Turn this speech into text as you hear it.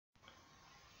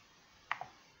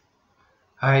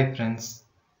Hi friends,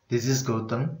 this is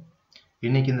Gowtham.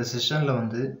 இன்னைக்கு இந்த செஷன்ல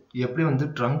எப்படி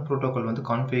trunk protocol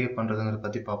கான்ஃபிகர் பண்றதுங்கறத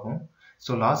பத்தி பார்ப்போம்.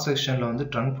 So last sectionல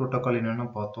trunk protocol என்னன்னு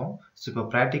பார்த்தோம். So இப்போ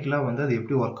பிராக்டிகலா அது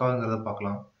எப்படி வர்க் ஆகுங்கறத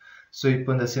பார்க்கலாம். So இப்போ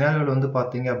இந்த சினாரியோல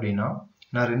பாத்தீங்க அப்படினா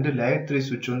நான் ரெண்டு layer 3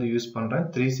 switch யூஸ் பண்றேன்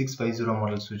 3650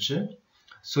 மாடல் switch.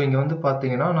 So இங்க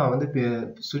பாத்தீங்கன்னா நான்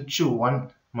switch 1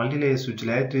 multi layer switch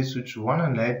layer 3 switch 1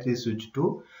 and layer 3 switch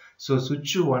 2. So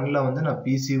switch 1 ல நான்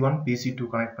PC1 PC2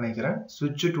 கனெக்ட் பண்ணிக்கிறேன்.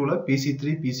 switch 2 ல PC3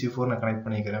 PC4 நான் கனெக்ட்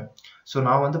பண்ணிக்கிறேன். So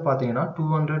நான் பாத்தீங்கன்னா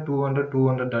 200 200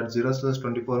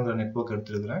 200.0/24ங்கற நெட்வொர்க்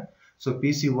எடுத்துக்கிறேன். So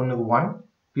PC1 க்கு 1,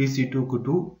 PC2 க்கு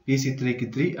 2, PC3 க்கு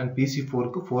 3 and PC4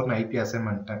 க்கு 4 னு IP அசைன்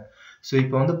பண்ணிட்டேன். So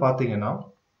இப்போ பாத்தீங்கன்னா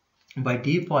by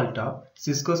default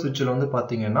Cisco switch ல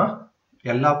பாத்தீங்கன்னா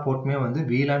எல்லா போர்ட்டுமே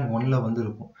VLAN 1 ல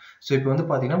இருக்கும். So இப்போ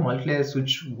பாத்தீங்கன்னா மல்டி லேயர்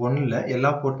switch 1 ல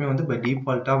எல்லா போர்ட்டுமே by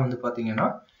default பாத்தீங்கன்னா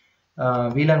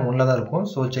VLAN 1 ல தான் இருக்கும்.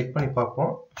 So செக் பண்ணி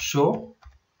பார்ப்போம். show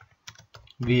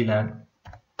VLAN.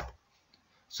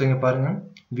 So இங்க பாருங்க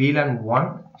VLAN 1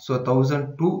 so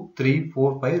 1002 3 4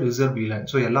 5 reserved VLAN.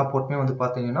 So எல்லா போர்ட்டுமே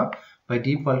பாத்தீங்கன்னா by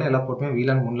default எல்லா போர்ட்டுமே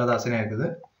VLAN 1 ல தான் அசைன் ஆயிருக்குது.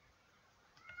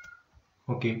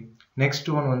 Okay next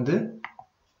one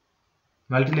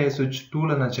multi layer switch 2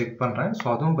 ல நான் செக் பண்றேன். So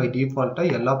அதுவும் by default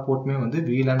எல்லா போர்ட்டுமே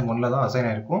VLAN 1 ல தான் அசைன்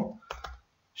ஆயிருக்கும்.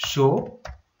 show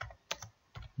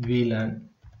VLAN.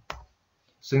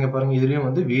 So இங்க பாருங்க இதுலயும்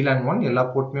VLAN 1 எல்லா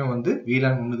போர்ட்டுமே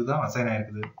VLAN 1 க்கு தான் அசைன்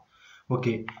ஆயிருக்குது.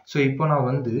 ஓகே சோ இப்போ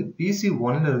நான்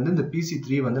PC1 ல இருந்து இந்த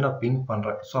PC3 நான் பிங்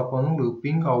பண்றேன். சோ அப்ப உங்களுக்கு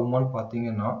பிங் ஆகுமான்னு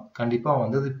பாத்தீங்கன்னா கண்டிப்பா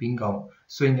அது பிங் ஆகும்.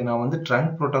 சோ இங்க நான்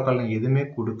ட்ரங்க் புரோட்டோகால் எதுமே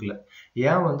கொடுக்கல.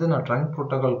 ஏன் நான் ட்ரங்க்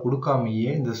புரோட்டோகால்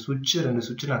கொடுக்காமயே இந்த ரெண்டு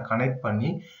சுவிட்ச் நான் கனெக்ட் பண்ணி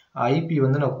IP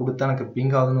நான் கொடுத்தா எனக்கு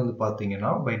பிங் ஆகுதுன்னு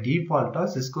பாத்தீங்கன்னா by default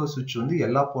Cisco switch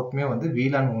எல்லா போர்ட்டுமே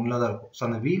VLAN 1 ல தான் இருக்கும். சோ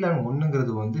அந்த VLAN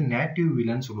 1ங்கிறது நேட்டிவ்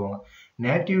VLAN சொல்லுவாங்க.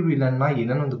 நேட்டிவ் VLAN னா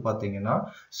என்னன்னு பாத்தீங்கன்னா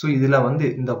சோ இதுல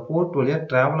இந்த போர்ட் வழியா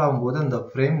டிராவல் ஆகும்போது அந்த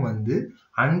ஃப்ரேம்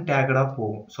அன்டேக்டா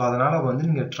போகும். சோ அதனால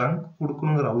நீங்க ட்ரங்க்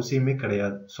கொடுக்கணும்ங்கற அவசியமே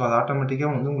கிடையாது. சோ அது ஆட்டோமேட்டிக்கா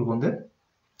உங்களுக்கு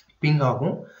பிங்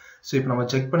ஆகும். சோ இப்போ நம்ம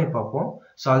செக் பண்ணி பார்ப்போம்.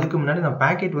 சோ அதுக்கு முன்னாடி நான்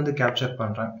பாக்கெட் கேப்சர்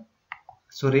பண்றேன்.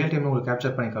 சோ ரியல் டைம்ல உங்களுக்கு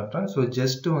கேப்சர் பண்ணி காட்டுறேன். சோ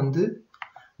ஜஸ்ட்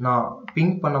நான்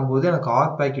பிங் பண்ணும்போது எனக்கு R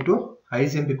பாக்கெட்டும்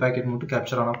ICMP பாக்கெட் மட்டும்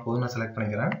கேப்சர் ஆனா போதும். நான் செலக்ட்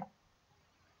பண்ணிக்கிறேன்.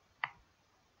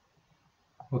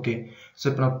 ஓகே சோ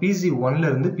இப்போ நான் PC1 ல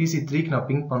இருந்து PC3 க்கு நான்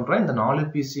பிங் பண்றேன். இந்த நாலு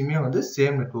PCமே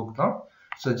சேம் நெட்வொர்க் தான்.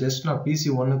 சோ ஜஸ்ட் நான்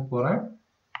PC1 க்கு போறேன்.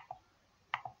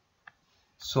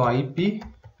 So IP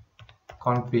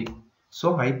config so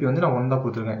IP நான் 1 தான்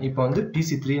கொடுத்திருக்கேன். இப்போ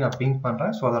PC3 நான் பிங்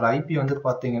பண்றேன். சோ அதோட IP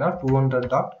பாத்தீங்கன்னா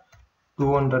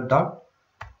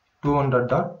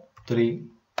 200.200.200.3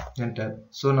 என்டர்.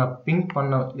 சோ நான் பிங்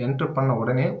என்டர் பண்ண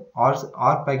உடனே R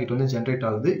பாக்கெட் ஜெனரேட்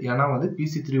ஆகுது. ஏனா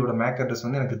PC3 ஓட MAC அட்ரஸ்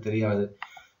எனக்கு தெரியாது.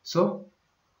 சோ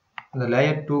இந்த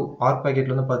லேயர் 2 R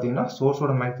பாக்கெட்ல பாத்தீங்கன்னா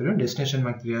சோர்ஸோட MAC தெரியும், டெஸ்டினேஷன்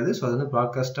MAC தெரியாது. சோ அது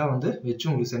பிராட்காஸ்டா வெச்சு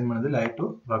உங்களுக்கு சென்ட் பண்ணுது லேயர் 2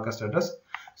 பிராட்காஸ்ட் அட்ரஸ்.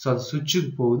 சோ அது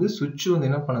சுவிட்சுக்கு போகுது. சுவிட்ச்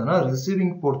என்ன பண்ணுதுன்னா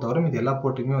ரிசீவிங் போர்ட் தவிர இது எல்லா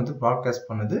போர்ட்டுக்குமே பிராட்காஸ்ட்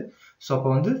பண்ணுது. சோ அப்ப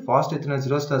ஃபாஸ்ட் எத்தனை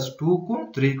 0/2 க்கும்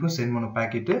 3 க்கும் சென்ட் பண்ண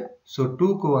பாக்கெட். சோ 2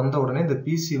 க்கு வந்த உடனே இந்த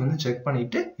PC செக்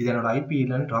பண்ணிட்டு இது என்னோட IP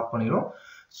இல்லன்னு டிராப் பண்ணிரும்.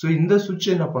 சோ இந்த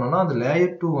சுவிட்ச் என்ன பண்ணும்னா அந்த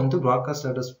லேயர் 2 பிராட்காஸ்ட்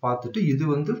அட்ரஸ் பார்த்துட்டு இது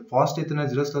ஃபாஸ்ட் எத்தனை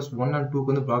 0/1 and 2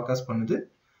 க்கு பிராட்காஸ்ட் பண்ணுது.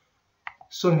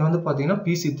 சோ இங்க பாத்தீங்கன்னா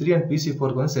PC3 and PC4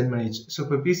 க்கு சென்ட் பண்ணிடுச்சு. சோ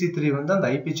இப்போ PC3 அந்த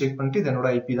IP செக் பண்ணிட்டு இது என்னோட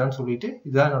IP தான் சொல்லிட்டு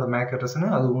இதான் என்னோட MAC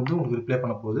அட்ரஸ்னு அது உங்களுக்கு ரிப்ளை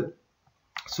பண்ண போகுது.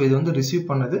 சோ இது ரிசீவ்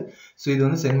பண்ணது. சோ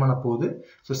இது சென்ட் பண்ண போகுது.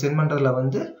 சோ சென்ட் பண்றதுல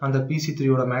அந்த PC3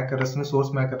 ஓட MAC அட்ரஸ்னு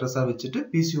சோர்ஸ் MAC அட்ரஸா வச்சிட்டு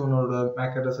PC1 ஓட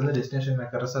MAC அட்ரஸ் டெஸ்டினேஷன்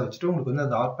MAC அட்ரஸா வச்சிட்டு உங்களுக்கு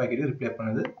அந்த R பாக்கெட் ரிப்ளை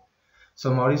பண்ணுது. சோ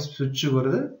மறுபடியும் சுவிட்ச்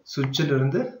வருது. சுவிட்ச்ல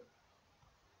இருந்து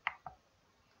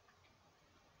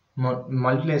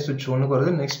மல்டி லேயர் switch 1 க்கு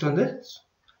வருது. நெக்ஸ்ட்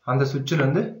அந்த சுவிட்ச்ல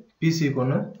இருந்து PC க்கு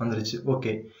ஒன்னு வந்துருச்சு.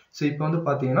 ஓகே சோ இப்போ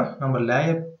பாத்தீங்கன்னா நம்ம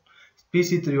லேயர்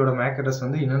PC3 ஓட MAC அட்ரஸ்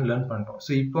இன்னும் லேர்ன் பண்றோம்.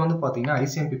 சோ இப்போ பாத்தீங்கன்னா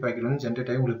ICMP பாக்கெட் ஜெனரேட்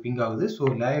ஆகி உங்களுக்கு பிங் ஆகுது. சோ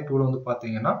லேயர் 2 ல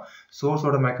பாத்தீங்கன்னா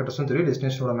சோர்ஸோட MAC அட்ரஸும் தெரியும்,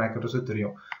 டெஸ்டினேஷனோட MAC அட்ரஸும்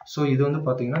தெரியும். சோ இது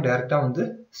பாத்தீங்கன்னா டைரக்டா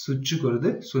சுவிட்சுக்கு வருது.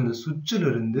 சோ இந்த சுவிட்ச்ல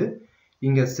இருந்து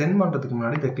இங்க சென்ட் பண்றதுக்கு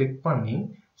முன்னாடி இத கிளிக் பண்ணி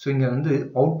சோ இங்க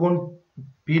அவுட்பவுண்ட்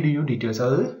PDU டீடைல்ஸ்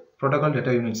அதாவது protocol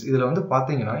data units இதுல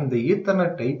பாத்தீங்கன்னா இந்த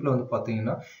ஈத்தர்நெட் டைப்ல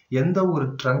பாத்தீங்கன்னா எந்த ஒரு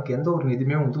ட்ரங்க் எந்த ஒரு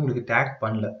இதுமே உங்களுக்கு டேக்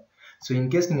பண்ணல. சோ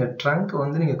இன் கேஸ் நீங்க ட்ரங்க்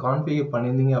நீங்க கான்ஃபிகர்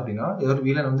பண்ணிருந்தீங்க அப்படினா ஏதோ ஒரு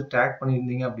VLAN டேக்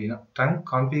பண்ணிருந்தீங்க அப்படினா ட்ரங்க்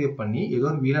கான்ஃபிகர் பண்ணி ஏதோ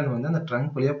ஒரு VLAN அந்த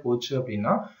ட்ரங்க் வழியா போச்சு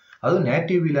அப்படினா அது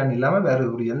நேட்டிவ் VLAN இல்லாம வேற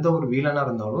ஒரு எந்த ஒரு VLAN-ஆ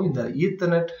இருந்தாலும் இந்த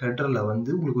ஈத்தர்நெட் ஹெடர்ல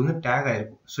உங்களுக்கு டேக்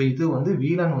ஆயிருக்கும். சோ இது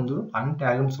VLAN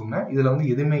அன்டேக்னு சொன்னேன். இதுல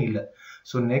எதுவுமே இல்ல.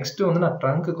 சோ நெக்ஸ்ட் நான்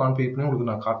ட்ரங்க் கான்ஃபிகர் பண்ணி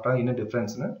உங்களுக்கு நான் காட்டுறேன் என்ன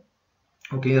டிஃபரன்ஸ்னு.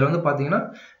 ஓகே இதுல பாத்தீங்கன்னா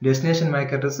destination MAC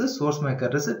address, source MAC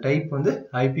address, type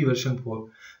IP version 4.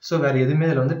 So வேற எதுவுமே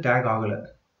இதுல டேக் ஆகல.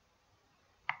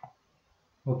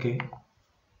 ஓகே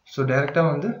ஸோ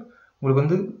டைரெக்டாக வந்து உங்களுக்கு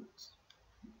வந்து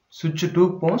சுவிட்ச் 2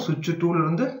 போகும். சுவிட்ச் 2ல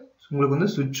இருந்து உங்களுக்கு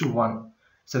வந்து சுவிட்ச் 1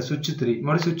 சரி சுவிட்ச் 3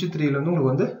 மறுபடியும் சுவிட்ச் 3ல இருந்து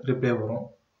உங்களுக்கு வந்து ரிப்ளை வரும்.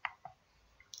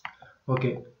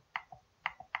 ஓகே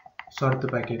ஸோ அடுத்த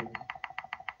பேக்கெட்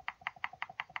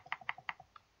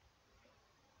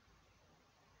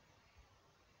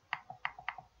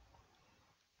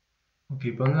ஓகே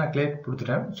இப்போ வந்து நான் கிளியர்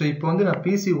கொடுத்துட்டேன். ஸோ இப்போ வந்து நான்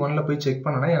PC 1ல போய் செக்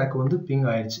பண்ணேன்னா எனக்கு வந்து பிங்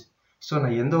ஆயிடுச்சு. ஸோ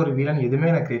நான் எந்த ஒரு VLAN எதுவுமே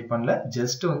நான் கிரியேட் பண்ணல.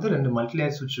 ஜஸ்ட் வந்து 2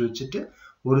 மல்டிலேயர் சுவிட்ச் வச்சுட்டு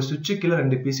ஒரு சுவிட்சு கீழே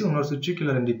 2 PC இன்னொரு சுவிட்சு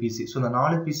கீழே 2 PC. ஸோ அந்த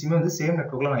 4 PCமே வந்து சேம்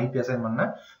நெட்வொர்க்கில் நான் IP அசைன்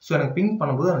பண்ணேன். ஸோ எனக்கு பிங்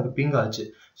பண்ணும்போது எனக்கு பிங் ஆச்சு.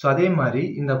 ஸோ அதே மாதிரி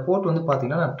இந்த போர்ட் வந்து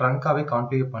பார்த்தீங்கன்னா நான் ட்ரங்காகவே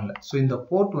கான்ஃபிகர் பண்ணல. ஸோ இந்த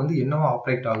போர்ட் வந்து என்னவா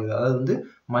ஆப்ரேட் ஆகுது, அதாவது வந்து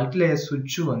மல்டிலேயர்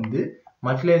சுவிட்சு வந்து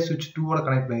மல்டிலேயர் சுவிட்ச் 2ஓட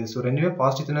கனெக்ட் பண்ணிடுது. ஸோ ரெண்டுமே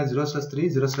பாசிட்டிவ் 0/3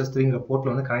 0/3ங்கிற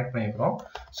போர்ட்டில் வந்து கனெக்ட் பண்ணிக்கிறோம்.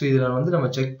 ஸோ இதில் வந்து நம்ம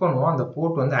செக் பண்ணுவோம் அந்த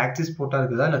போர்ட் வந்து ஆக்சிஸ் போர்ட்டாக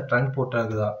இருக்குதா இல்லை ட்ரங்க் போர்ட்டாக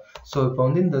இருக்குதா. ஸோ இப்போ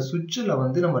வந்து இந்த சுவிட்சில்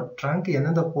வந்து நம்ம ட்ரங்க்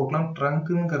எந்தெந்த போர்ட்லாம்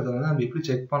ட்ரங்க்குங்கிறத வந்து நம்ம எப்படி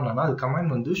செக் பண்ணலாம்னா அது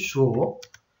கமாண்ட் வந்து ஷோ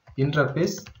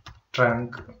இன்டர்ஃபேஸ்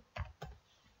ட்ரங்க்.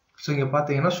 ஸோ இங்கே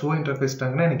பார்த்தீங்கன்னா ஷோ இன்டர்ஃபேஸ்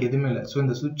ட்ரங்க்னா எனக்கு எதுவுமே இல்லை. ஸோ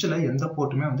இந்த சுவிட்சில் எந்த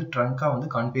போர்ட்டுமே வந்து ட்ரங்காக வந்து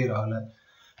கான்ஃபிகர் ஆகலை.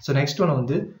 ஸோ நெக்ஸ்ட் ஒன்று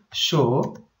வந்து show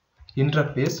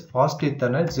interface fast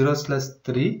ethernet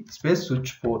 0/3 space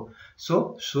switch port. So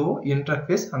show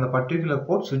interface அந்த particular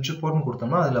port switch port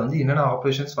கொடுத்தோம்னா அதில் வந்து என்னென்ன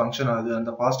ஆப்ரேஷன்ஸ் ஃபங்க்ஷன் ஆகுது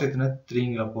அந்த fast ethernet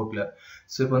 3ங்கிற போர்ட்டில்.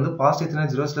 ஸோ இப்போ வந்து fast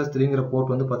ethernet 0/3ங்கிற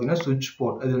போர்ட் வந்து பார்த்தீங்கன்னா switch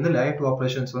port. இது வந்து layer 2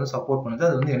 ஆப்ரேஷன்ஸ் வந்து சப்போர்ட் பண்ணுது.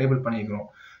 அது வந்து எனேபிள் பண்ணிக்கிறோம்.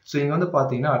 ஸோ இங்கே வந்து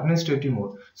பார்த்தீங்கன்னா administrative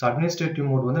mode. So administrative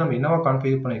mode வந்து நம்ம என்னவா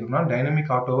கான்ஃபிகர் பண்ணிக்கிறோம்னா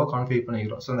டைனமிக் ஆட்டோவாக கான்ஃபிகர்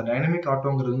பண்ணிக்கிறோம். ஸோ அந்த டைனமிக்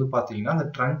ஆட்டோங்கிறது வந்து பார்த்தீங்கன்னா அந்த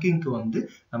ட்ரங்கிங்க்கு வந்து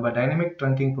நம்ம டைனமிக்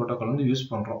ட்ரங்கிங் ப்ரோட்டோகால் வந்து யூஸ்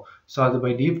பண்ணுறோம். ஸோ அது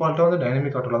பை டிஃபால்ட்டாக வந்து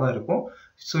டைனமிக் ஆட்டோவில் தான் இருக்கும்.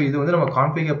 ஸோ இது வந்து நம்ம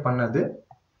கான்ஃபிகர் பண்ணது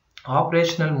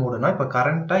ஆப்ரேஷனல் மோடுனா இப்போ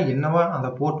கரண்ட்டாக என்னவா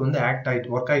அந்த போர்ட் வந்து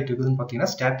ஒர்க் ஆகிட்டு இருக்குதுன்னு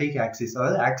பார்த்தீங்கன்னா ஸ்டாட்டிக் ஆக்சிஸ்,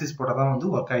 அதாவது ஆக்சிஸ் போர்ட்டாக தான் வந்து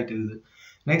ஒர்க் ஆகிட்டு இருக்குது.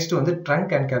 நெக்ஸ்ட் வந்து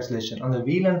ட்ரங்க் என்கேப்சுலேஷன். அந்த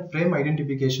VLAN ஃப்ரேம்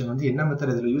ஐடென்டிஃபிகேஷன் வந்து என்ன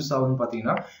மெத்தட் இதில் யூஸ் ஆகுதுன்னு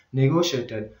பார்த்தீங்கன்னா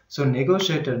நெகோஷியேட்டட். ஸோ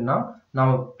நெகோஷியேட்டட்னா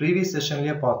நம்ம ப்ரீவியஸ்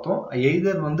செஷன்லேயே பார்த்தோம்,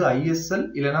 எய்தர் வந்து ISL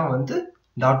இல்லைனா வந்து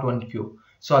 .1Q.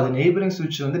 ஸோ அது நெய்பரிங்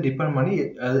சுவிட்ச் வந்து டிபெண்ட் பண்ணி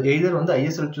எய்தர் வந்து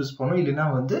ISL சூஸ் பண்ணும் இல்லைனா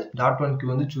வந்து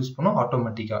 .1Q வந்து சூஸ் பண்ணும்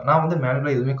ஆட்டோமேட்டிக்காக. நான் வந்து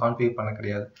மேனுவலாக எதுவுமே கான்ஃபிகர் பண்ண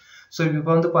கிடையாது. ஸோ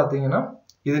இப்போ வந்து பார்த்தீங்கன்னா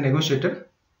இது நெகோஷியேட்டட்,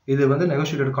 இது வந்து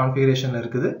நெகோஷியேட்டட் கான்ஃபிகரேஷனில்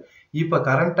இருக்குது. இப்போ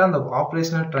கரண்ட்டாக அந்த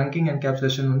ஆப்ரேஷனல் ட்ரங்கிங்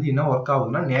என்கேப்சுலேஷன் வந்து என்ன ஒர்க்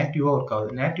ஆகுதுன்னா நேட்டிவாக ஒர்க் ஆகுது.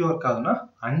 நேட்டிவ் ஒர்க் ஆகுதுன்னா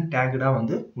அன்டேக்டாக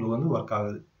வந்து உங்களுக்கு வந்து ஒர்க்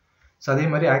ஆகுது. ஸோ அதே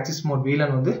மாதிரி ஆக்சிஸ் மோட்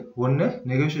VLAN வந்து ஒன்று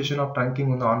நெகோஷியேஷன் ஆஃப்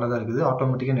ட்ரங்கிங் வந்து ஆனில் தான் இருக்குது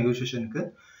ஆட்டோமேட்டிக்காக நெகோஷியேஷனுக்கு.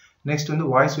 நெக்ஸ்ட்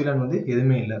வந்து வாய்ஸ் VLAN வந்து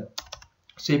எதுவுமே இல்லை.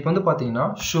 ஸோ இப்போ வந்து பார்த்தீங்கன்னா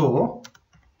ஷோ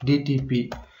DTP.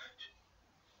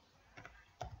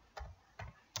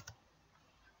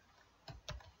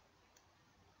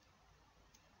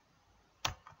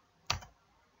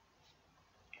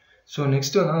 ஸோ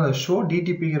நெக்ஸ்ட் வந்து அந்த ஷோ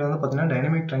DTPங்கிறது வந்து பார்த்தீங்கன்னா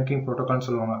டைனமிக் ட்ரங்கிங் ப்ரோட்டோகால்னு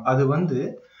சொல்லுவாங்க. அது வந்து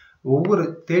ஒவ்வொரு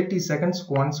 30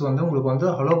 செகண்ட்ஸ்க்கு ஒன்ஸ் வந்து உங்களுக்கு வந்து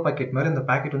ஹலோ பேக்கெட் மாதிரி அந்த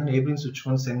பேக்கெட் வந்து நெய்பரிங் சுவிட்ச்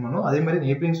வந்து சென்ட் பண்ணும். அதே மாதிரி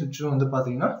நெய்பரிங் சுவிட்சும் வந்து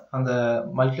பார்த்தீங்கன்னா அந்த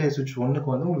மல்டிலேயர் சுவிட்ச் ஒன்றுக்கு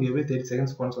வந்து உங்களுக்கு எவ்ரி 30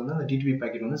 செகண்ட்ஸ்க்கு ஒன்ஸ் வந்து அந்த DTP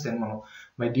பேக்கெட் வந்து சென்ட் பண்ணும்.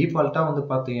 பை டிஃபால்ட்டாக வந்து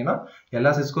பார்த்தீங்கன்னா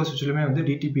எல்லா சிஸ்கோ சுவிட்ச்லையுமே வந்து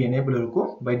DTP எனேபிள் இருக்கும்.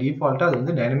 பை டிஃபால்ட்டாக அது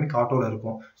வந்து டைனமிக் ஆட்டோவில்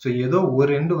இருக்கும். ஸோ ஏதோ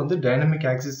ஒரு எண்டு வந்து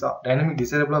டைனமிக்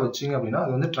டிசேபிளாக வச்சிங்க அப்படின்னா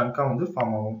அது வந்து ட்ரங்காக வந்து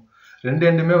ஃபார்ம் ஆகும்.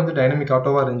 ரெண்டுமே வந்து டைனமிக்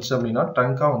ஆட்டோவாக இருந்துச்சு அப்படின்னா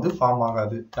ட்ரங்காக வந்து ஃபார்ம்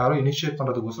ஆகாது. யாரும் இனிஷியேட்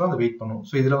பண்ணுறதுக்கோசரம் அதை வெயிட் பண்ணும்.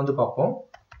 ஸோ இதில் வந்து பார்ப்போம்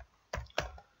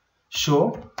ஷோ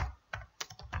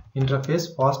இன்டர்ஃபேஸ்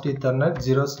ஃபாஸ்ட் ஈத்தர்நெட்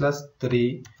 0/3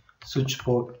 சுவிட்ச்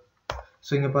போர்ட்.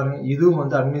 ஸோ இங்கே பாருங்கள் இதுவும்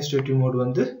வந்து அட்மினிஸ்ட்ரேட்டிவ் மோட்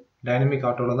வந்து டைனமிக்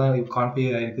ஆட்டோவில் தான்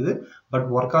கான்ஃபிகர் ஆகிருக்குது. பட்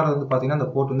ஒர்க் ஆகிறது வந்து பார்த்தீங்கன்னா அந்த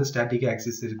போர்ட் வந்து ஸ்டாட்டிக்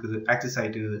ஆக்சிஸ்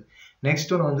ஆகிட்டு இருக்குது.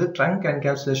 நெக்ஸ்ட் ஒன்று வந்து ட்ரங்க்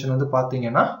என்கேப்சுலேஷன் வந்து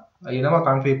பார்த்தீங்கன்னா என்னவா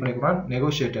கான்ஃபிகர் பண்ணிக்கிறோம்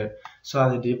நெகோஷியேட்டட். ஸோ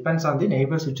அது டிபெண்ட்ஸ் ஆன் தி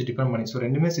நெய்பர் சுவிட்ச் டிபெண்ட் பண்ணி. ஸோ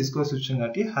ரெண்டுமே சிஸ்கோ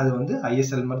சுவிட்சுங்காட்டி அது வந்து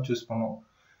ISL மாதிரி சூஸ் பண்ணும்.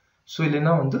 ஸோ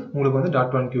இல்லைன்னா வந்து உங்களுக்கு வந்து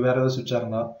 .1Q வேறு ஏதாவது சுவிட்சாக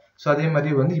இருந்தால். ஸோ அதே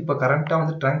மாதிரி வந்து இப்போ கரண்ட்டாக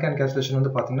வந்து ட்ரங்க் என்கேப்சுலேஷன்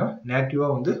வந்து பார்த்தீங்கன்னா நேட்டிவாக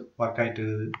வந்து ஒர்க் ஆகிட்டு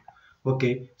இருக்குது. ஓகே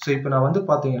ஸோ இப்போ நான் வந்து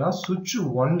பார்த்தீங்கன்னா சுவிட்ச்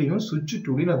 1லையும் சுவிட்ச்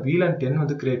 2லையும் நான் VLAN 10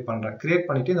 வந்து கிரியேட் பண்ணுறேன். கிரியேட்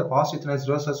பண்ணிவிட்டு இந்த ஃபாஸ்ட் ஈத்தர்நெட்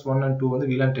 0/1 and 2 வந்து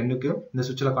VLAN 10க்கு இந்த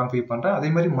சுவிட்சில் கான்ஃபிகர் பண்ணுறேன்.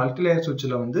 அதே மாதிரி மல்டிலேயர்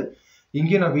சுவிட்சில் வந்து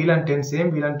இங்கேயும் நான் VLAN 10 சேம்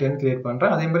VLAN 10 கிரியேட்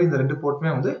பண்ணுறேன். அதே மாதிரி இந்த ரெண்டு போர்ட்டுமே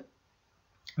வந்து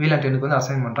VLAN 10க்கு வந்து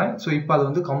அசைன் பண்ணுறேன். ஸோ இப்போ அது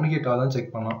வந்து கம்யூனிகேட் ஆகுதான்னு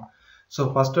செக் பண்ணலாம். ஸோ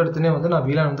ஃபர்ஸ்ட் எடுத்துனே வந்து நான்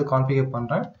VLAN வந்து கான்ஃபிகர்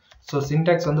பண்ணுறேன். ஸோ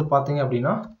சின்டாக்ஸ் வந்து பார்த்தீங்க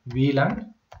அப்படின்னா VLAN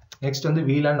நெக்ஸ்ட் வந்து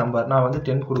VLAN நம்பர் நான் வந்து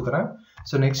 10 கொடுக்குறேன்.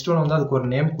 ஸோ நெக்ஸ்ட் ஒன்று வந்து அதுக்கு ஒரு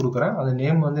நேம் கொடுக்குறேன். அந்த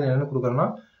நேம் வந்து என்ன கொடுக்குறேன்னா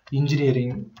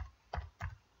இன்ஜினியரிங்.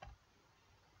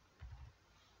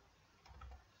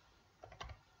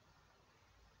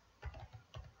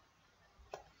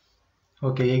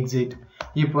 Okay exit.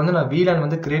 இப்போ வந்து நான் VLAN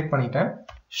வந்து கிரியேட் பண்ணிட்டேன்.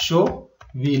 ஷோ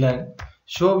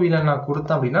VLAN நான்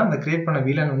கொடுத்தேன் அப்படின்னா அந்த கிரியேட் பண்ண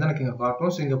VLAN வந்து எனக்கு இங்கே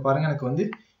காட்டும். ஸோ இங்கே பாருங்கள் எனக்கு வந்து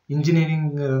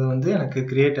இன்ஜினியரிங்கிறது வந்து எனக்கு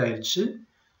கிரியேட் ஆயிடுச்சு.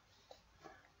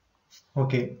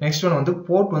 ஓகே நெக்ஸ்ட் ஒன் வந்து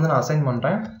போர்ட் வந்து நான் அசைன்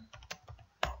பண்றேன்.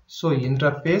 So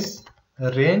interface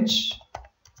range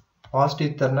fast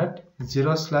ethernet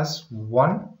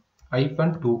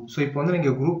 0/1-2. So இப்போ வந்து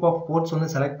நீங்கள் குரூப் ஆஃப் போர்ட்ஸ் வந்து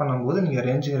செலக்ட் பண்ணும்போது நீங்கள்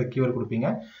ரேஞ்சுங்கிற கீவேர்டு கொடுப்பீங்க.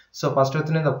 ஸோ ஃபர்ஸ்ட்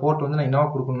எடுத்துன்னு இந்த போர்ட் வந்து நான் என்னவா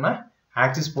கொடுக்கணும்னா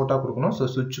ஆக்சிஸ் போர்ட்டாக கொடுக்கணும். ஸோ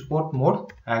சுவிட்ச் board mode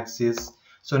axis.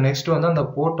 So next வந்து அந்த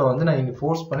போர்ட்டை வந்து நான் இங்கே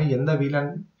ஃபோர்ஸ் பண்ணி எந்த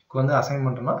VLAN-க்கு வந்து அசைன்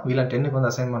பண்ணுறேன்னா VLAN 10க்கு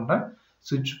வந்து அசைன் பண்ணுறேன்.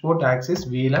 சுவிட்ச் போர்ட் ஆக்சிஸ்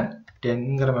VLAN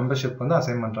 10ங்கிற மெம்பர்ஷிப் வந்து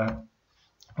அசைன் பண்ணுறேன்.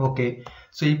 ஓகே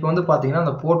ஸோ இப்போ வந்து பார்த்தீங்கன்னா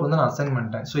அந்த போர்ட் வந்து நான் அசைன்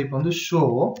பண்ணிட்டேன். ஸோ இப்போ வந்து ஷோ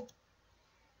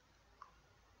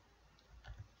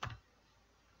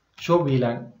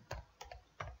VLAN.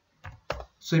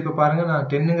 ஸோ இப்போ பாருங்க நான்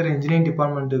 10ங்கிற இன்ஜினியரிங்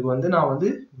டிபார்ட்மெண்ட்டுக்கு வந்து நான் வந்து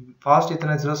ஃபாஸ்ட்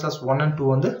ஈத்தர்நெட் 0/1 and 2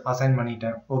 வந்து அசைன்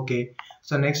பண்ணிட்டேன். ஓகே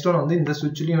ஸோ நெக்ஸ்ட் ஒன் வந்து இந்த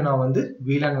சுவிட்ச்லையும் நான் வந்து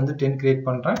VLAN வந்து 10 கிரியேட்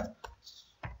பண்ணுறேன்.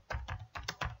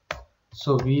 ஸோ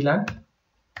VLAN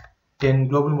 10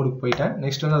 குளோபல் மோடுக்கு போயிட்டேன்.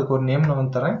 நெக்ஸ்ட் வந்து அதுக்கு ஒரு நேம் நான்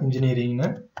வந்து தரேன் இன்ஜினியரிங்னு.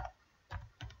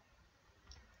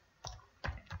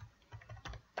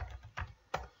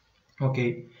 ஓகே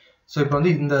ஸோ இப்போ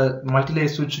வந்து இந்த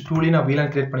மல்டிலேயர் சுவிட்ச் 2லையும் நான் VLAN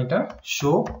கிரியேட் பண்ணிட்டேன்.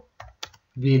 Show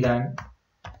VLAN.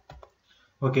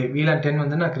 ஓகே VLAN 10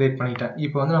 வந்து நான் கிரியேட் பண்ணிட்டேன்.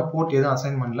 இப்போ வந்து நான் போர்ட் எதுவும்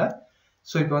அசைன் பண்ணல.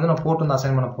 ஸோ இப்போ வந்து நான் போர்ட் வந்து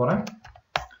அசைன் பண்ண போகிறேன்.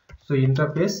 So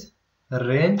interface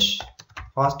range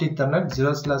fast ethernet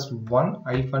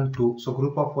 0/1-2. So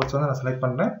group of ports வந்து நான் செலக்ட்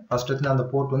பண்ணுறேன். ஃபர்ஸ்ட் எடுத்து அந்த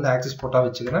போர்ட் வந்து ஆக்சிஸ் போர்ட்டாக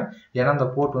வச்சுக்கிறேன். ஏன்னா அந்த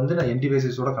போர்ட் வந்து நான் என்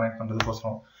டிவைசஸோட கனெக்ட்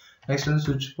பண்ணுறதுக்கோசரம். நெக்ஸ்ட் வந்து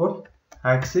சுவிட்ச் போர்ட்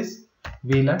ஆக்சிஸ்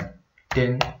VLAN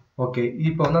 10. ஓகே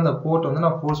இப்போ வந்து அந்த போர்ட் வந்து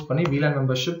நான் ஃபோர்ஸ் பண்ணி VLAN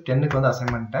மெம்பர்ஷிப் 10க்கு வந்து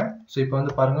அசைன் பண்ணிட்டேன். ஸோ இப்போ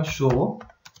வந்து பாருங்க show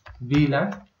VLAN.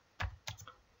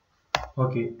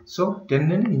 Okay so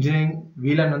 10 engineering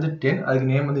VLAN வந்து 10 அதுக்கு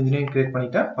நேம் வந்து இன்ஜினியரிங் கிரியேட்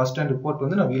பண்ணிட்டேன். ஃபர்ஸ்ட் அண்ட் போர்ட்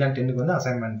வந்து நான் VLAN 10க்கு வந்து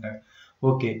அசைன் பண்ணிட்டேன்.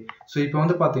 ஓகே ஸோ இப்போ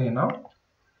வந்து பார்த்தீங்கன்னா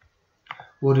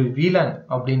ஒரு VLAN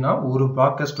அப்படின்னா ஒரு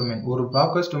ப்ராட்காஸ்ட் டொமைன். ஒரு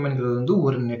ப்ராட்காஸ்ட் டொமைன்ங்கிறது வந்து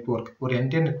ஒரு நெட்வொர்க், ஒரு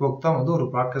என்டையர் நெட்வொர்க் தான் வந்து ஒரு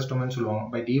ப்ராட்காஸ்ட் டொமைன் சொல்லுவாங்க.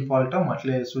 பை டிஃபால்ட்டாக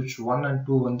மல்டிலேயர் சுவிட்ச் 1 and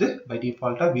 2 வந்து பை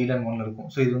டிஃபால்ட்டாக VLAN 1 இருக்கும்.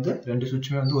 ஸோ இது வந்து ரெண்டு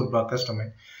சுவிட்சுமே வந்து ஒரு ப்ராட்காஸ்ட்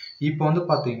டொமைன். இப்போ வந்து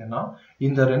பார்த்தீங்கன்னா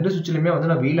இந்த ரெண்டு சுவிட்ச்லையுமே வந்து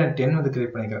நான் VLAN 10 வந்து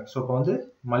கிரியேட் பண்ணிக்கிறேன். ஸோ இப்போ வந்து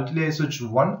மல்டிலேயர் சுவிட்ச்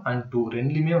 1 and 2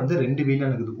 ரெண்டுலையுமே வந்து ரெண்டு VLAN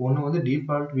இருக்குது. ஒன்று வந்து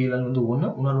டிஃபால்ட் VLAN வந்து 1,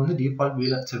 இன்னொரு வந்து டிஃபால்ட்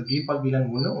VLAN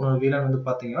 1, இன்னொரு VLAN வந்து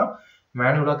பார்த்தீங்கன்னா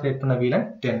மேனுவலாக கிரியேட் பண்ண VLAN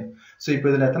 10. ஸோ இப்போ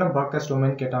இதில் எத்தனை ப்ராட்காஸ்ட்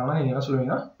டொமைன் கேட்டாங்கன்னா நீங்கள் என்ன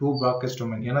சொல்லுவீங்கன்னா 2 ப்ராட்காஸ்ட்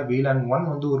டொமைன். ஏன்னா VLAN 1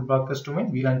 வந்து ஒரு ப்ராட்காஸ்ட் டொமைன்,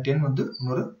 VLAN 10 வந்து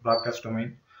இன்னொரு ப்ராட்காஸ்ட்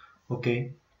டொமைன். ஓகே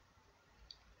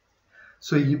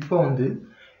ஸோ இப்போ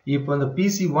இந்த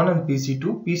PC1 and PC2,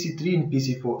 PC3 and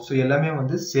PC4 so எல்லாமே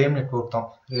வந்து சேம் நெட்வொர்க் தான்.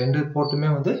 ரெண்டு போர்ட்டுமே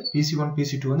வந்து PC1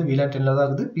 PC2 வந்து VLAN 10ல தான்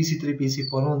இருக்குது. PC3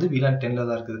 PC4 வந்து VLAN 10ல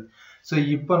தான் இருக்குது. ஸோ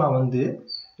இப்போ நான்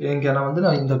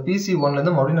இந்த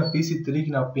PC1லேருந்து மறுபடியும் நான்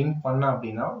PC3க்கு நான் பிங் பண்ணேன்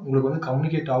அப்படின்னா உங்களுக்கு வந்து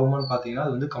கம்யூனிகேட் ஆகுமான்னு பார்த்தீங்கன்னா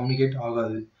அது வந்து கம்யூனிகேட்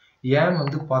ஆகாது. ஏன்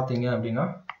வந்து பார்த்தீங்க அப்படின்னா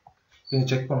நீங்கள்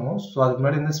செக் பண்ணுவோம். ஸோ அதுக்கு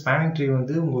முன்னாடி வந்து ஸ்பேனிங் ட்ரீ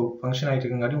வந்து உங்கள் ஃபங்க்ஷன் ஆகிட்டு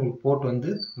இருக்கங்காட்டி உங்களுக்கு போர்ட் வந்து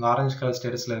இந்த ஆரஞ்சு கலர்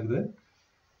ஸ்டேட்டஸில் இருக்குது.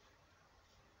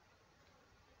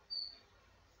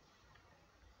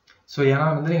 ஸோ ஏன்னா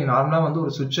வந்து நீங்கள் நார்மலாக வந்து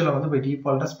ஒரு சுவிட்சில் வந்து பை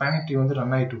டிஃபால்ட்டாக ஸ்பேனிங் ட்ரீ வந்து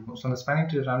ரன் ஆகிட்டு இருக்கும். ஸோ அந்த ஸ்பேனிங்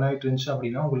ட்ரீ ரன் ஆகிட்டு இருந்துச்சு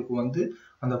அப்படின்னா உங்களுக்கு வந்து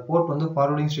அந்த போர்ட் வந்து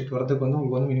ஃபார்வர்டிங் ஸ்டேட் வரதுக்கு வந்து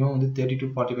உங்களுக்கு வந்து மினிமம் வந்து 30 to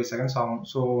 45 செகண்ட்ஸ் ஆகும்.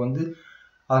 ஸோ வந்து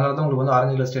அதனால தான் உங்களுக்கு வந்து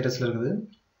ஆரஞ்சு கலர் ஸ்டேட்டஸில் இருக்குது.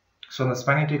 ஸோ அந்த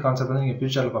ஸ்பேனிங் ட்ரீ கான்செப்ட் வந்து நீங்கள்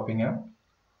ஃபியூச்சரில் பார்ப்பீங்க.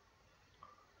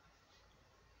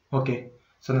 ஓகே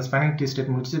ஸோ அந்த ஸ்பேனிங் ட்ரீ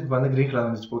ஸ்டேட் முடிச்சு இப்போ வந்து கிரீன் கலர்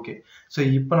வந்துச்சு. ஓகே ஸோ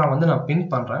இப்போ நான் பிங்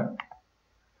பண்ணுறேன்.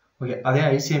 ஓகே அதே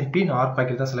ICMP நான் ஆர்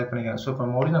பேக்கெட் தான் செலக்ட் பண்ணிக்கிறேன். ஸோ இப்போ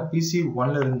மறுபடியும் நான்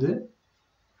PC1லேருந்து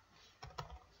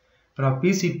இப்போ நான்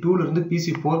PC2லேருந்து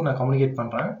PC4 நான் கம்யூனிகேட்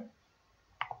பண்ணுறேன்.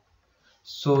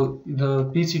 ஸோ இந்த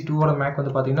PC2ஓட மேக்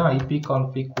வந்து பார்த்தீங்கன்னா IP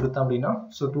config கொடுத்தேன் அப்படின்னா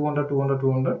ஸோ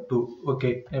 200.200.200.2 ஓகே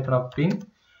இப்போ நான் பிங்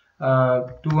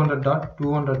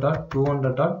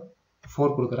 200.200.200.4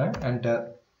 கொடுக்குறேன் என்டர்.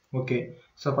 ஓகே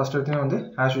ஸோ ஃபர்ஸ்ட் எடுத்துமே வந்து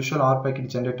as usual R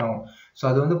packet generate ஆகும். ஸோ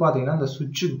அது வந்து பார்த்தீங்கன்னா இந்த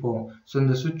சுவிட்சுக்கு போகும். ஸோ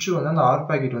இந்த சுவிட்ச் வந்து அந்த ஆர்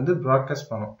பேக்கெட் வந்து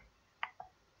ப்ராட்காஸ்ட் பண்ணும்.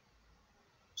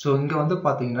 ஸோ இங்கே வந்து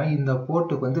பார்த்தீங்கன்னா இந்த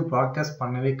போர்ட்டுக்கு வந்து ப்ராட்காஸ்ட்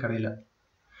பண்ணவே கிடையில.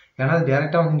 ஏன்னா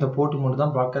டேரெக்டாக வந்து இந்த போர்ட்டு மட்டும்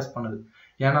தான் ப்ராட்காஸ்ட் பண்ணுது.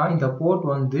 ஏன்னா இந்த போர்ட்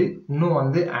வந்து இன்னும்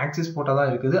வந்து ஆக்சிஸ் போர்ட்டாக தான்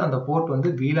இருக்குது. அந்த போர்ட் வந்து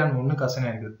VLAN 1க்கு அசைன்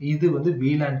ஆகிருக்குது. இது வந்து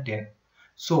VLAN 10.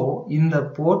 ஸோ இந்த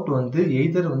போர்ட் வந்து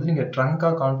எய்தர் வந்து நீங்கள்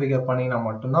ட்ரங்காக கான்ஃபிகர் பண்ணிங்கன்னா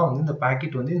மட்டும்தான் வந்து இந்த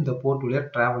பேக்கெட் வந்து இந்த போர்ட்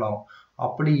வழியாக ட்ராவல் ஆகும்.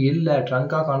 அப்படி இல்லை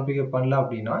ட்ரங்காக கான்ஃபிகர் பண்ணல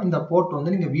அப்படின்னா இந்த போர்ட்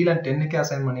வந்து நீங்கள் VLAN 10க்கே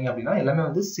அசைன் பண்ணீங்க அப்படின்னா எல்லாமே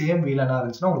வந்து சேம் VLAN-ஆக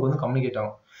இருந்துச்சுன்னா உங்களுக்கு வந்து கம்யூனிகேட்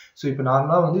ஆகும். ஸோ இப்போ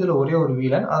நார்மலாக வந்து இதில் ஒரே ஒரு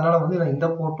VLAN, அதனால வந்து நான் இந்த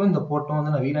போர்ட்டும்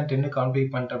வந்து நான் VLAN 10க்கு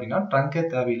கான்ஃபிகர் பண்ணிட்டேன் அப்படின்னா ட்ரங்கே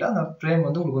தேவையில்லை, அந்த ஃப்ரேம்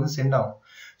வந்து உங்களுக்கு வந்து சென்ட் ஆகும்.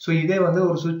 ஸோ இதே வந்து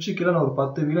ஒரு சுவிட்சுக்கு நான் ஒரு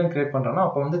 10 VLAN கிரியேட் பண்ணுறேன்னா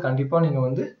அப்போ வந்து கண்டிப்பாக நீங்கள்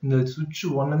வந்து இந்த சுவிட்ச்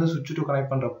 1லேருந்து சுவிட்ச் 2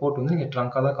 கனெக்ட் பண்ணுற போர்ட் வந்து நீங்கள்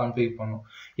ட்ரங்காக தான் கான்ஃபிகர் பண்ணணும்.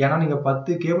 ஏன்னா நீங்கள்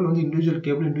 10 கேபிள் வந்து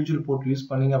இண்டிவிஜுவல் போர்ட் யூஸ்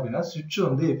பண்ணீங்க அப்படின்னா சுவிட்ச்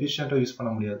வந்து எஃபிஷியண்டாக யூஸ்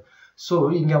பண்ண முடியாது. ஸோ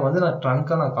இங்கே வந்து நான்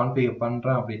ட்ரங்காக கான்ஃபிகர்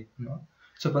பண்ணுறேன் அப்படின்னா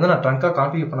ஸோ இப்போ வந்து நான் ட்ரங்காக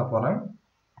கான்ஃபிகர் பண்ண போகிறேன்.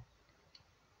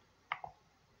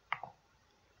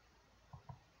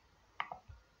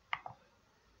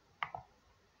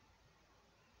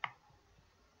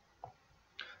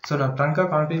 ஸோ நான் ட்ரங்காக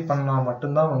கான்ஃபிகர் பண்ணால்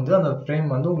மட்டும்தான் வந்து அந்த ஃப்ரேம்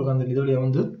வந்து உங்களுக்கு அந்த இது வழியாக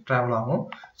வந்து ட்ராவல் ஆகும்.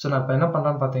 ஸோ நான் இப்போ என்ன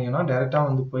பண்ணுறேன்னு பார்த்தீங்கன்னா டேரெக்டாக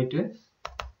வந்து போயிட்டு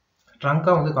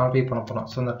ட்ரங்காக வந்து கான்ஃபிகர் பண்ண போகிறோம்.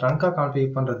 ஸோ அந்த ட்ரங்காக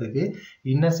கான்ஃபிகர் பண்ணுறதுக்கு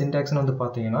என்ன சின்டாக்ஸ்னு வந்து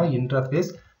பார்த்தீங்கன்னா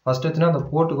இன்டர்ஃபேஸ் ஃபர்ஸ்ட் எடுத்துனா அந்த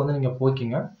போர்ட்டுக்கு வந்து நீங்கள்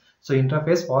போய்க்கிங்க. So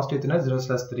interface first எடுத்துனா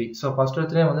 0/3. So first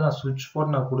எடுத்துனே வந்து நான் ஸ்விட்ச்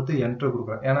போர்ட் நான் கொடுத்து என்டர்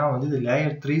கொடுக்குறேன். ஏன்னா வந்து இது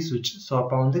லேயர் 3 ஸ்விட்ச். ஸோ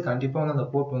அப்போ வந்து கண்டிப்பாக வந்து அந்த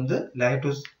போர்ட் வந்து லேயர்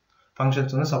 2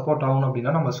 ஃபங்க்ஷன்ஸ் வந்து சப்போர்ட் ஆகணும்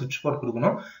அப்படின்னா நம்ம ஸ்விட்ச் போர்ட்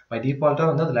கொடுக்கணும். பை டிஃபால்ட்டாக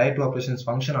வந்து அது லேயர் 2 ஆப்ரேஷன்ஸ்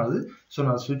ஃபங்க்ஷன் ஆகுது. ஸோ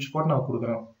நான் ஸ்விட்ச் போர்ட் நான்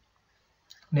கொடுக்குறேன்.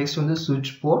 நெக்ஸ்ட் வந்து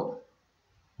ஸ்விட்ச் போர்ட்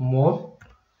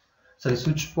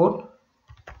ஸ்விட்ச் போர்ட்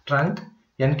ட்ரங்க்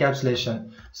என்கேப்சுலேஷன்.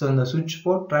 ஸோ இந்த ஸ்விட்ச்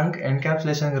போர்ட் ட்ரங்க்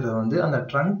என்கேப்சுலேஷன்ங்கிறது வந்து அந்த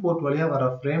ட்ரங்க் போர்ட் வழியாக வர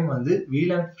ஃப்ரேம் வந்து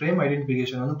VLAN ஃப்ரேம்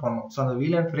ஐடென்டிஃபிகேஷன் வந்து பண்ணணும். ஸோ அந்த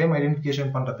VLAN ஃப்ரேம்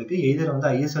ஐடென்டிஃபிகேஷன் பண்ணுறதுக்கு எய்தர் வந்து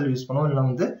ISL யூஸ் பண்ணுவோம் இல்லை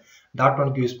வந்து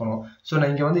 .1Q யூஸ் பண்ணுவோம். ஸோ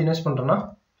நான் இங்கே வந்து இன்வெஸ்ட் பண்ணுறேன்னா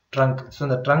ட்ரங்க். ஸோ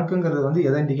இந்த ட்ரங்க்குங்கிறது வந்து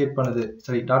எதை இண்டிகேட் பண்ணுது?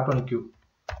 சரி .1Q.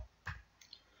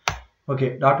 ஓகே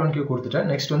 .1Q கொடுத்துட்டேன்.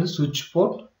 நெக்ஸ்ட் வந்து ஸ்விட்ச்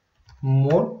போர்ட்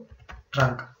மோட்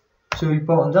ட்ரங்க். ஸோ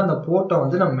இப்போ வந்து அந்த போர்ட்டை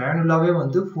வந்து நான் மேனுவலாகவே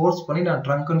வந்து ஃபோர்ஸ் பண்ணி நான்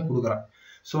ட்ரங்க்னு கொடுக்குறேன்.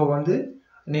 ஸோ வந்து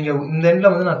நீங்கள் இந்த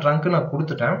எண்டில் வந்து நான் ட்ரங்க்கு நான்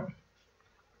கொடுத்துட்டேன்.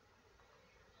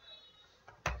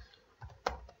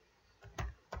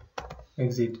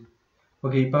 எக்ஸிட்.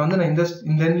 ஓகே இப்போ வந்து நான் இந்த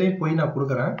எண்ட்லேயும் போய் நான்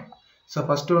கொடுக்குறேன். ஸோ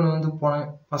ஃபர்ஸ்ட் ஒன்று வந்து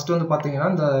ஃபர்ஸ்ட் வந்து பார்த்தீங்கன்னா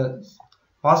இந்த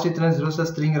ஃபாஸ்ட் இத்தனை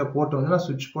 0/3ங்கிற போர்ட் வந்து நான்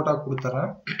ஸ்விட்ச் போர்ட்டாக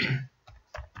கொடுத்துட்றேன்.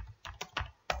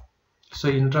 ஸோ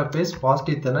இன்டர்ஃபேஸ்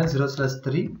ஃபாஸ்ட் இத்தனை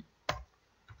 0/3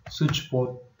 ஸ்விட்ச்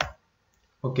போர்ட்.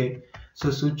 ஓகே ஸோ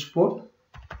ஸ்விட்ச் போர்ட்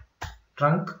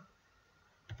ட்ரங்க்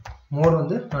மோட்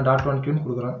வந்து நான் .1Qன்னு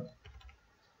கொடுக்குறேன்.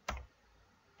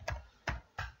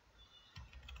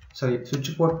 சரி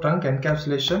ஸ்விட்ச் போர்ட் ட்ரங்க்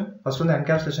என்கேப்சுலேஷன் ஃபர்ஸ்ட் வந்து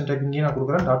என்கேப்சுலேஷன் டைப் இங்கே நான்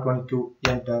கொடுக்குறேன் .1Q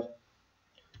என்டர்.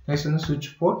 நெக்ஸ்ட் வந்து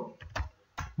ஸ்விட்ச் போர்ட்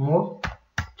மோட்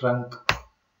ட்ரங்க்.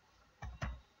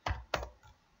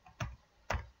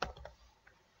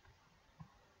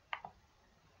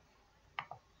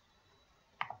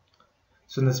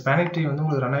 ஸோ இந்த ஸ்பானிக் ட்ரீ வந்து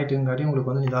உங்களுக்கு ரன் ஆகிட்டுங்காட்டி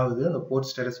உங்களுக்கு வந்து இதாகுது அந்த போர்ட்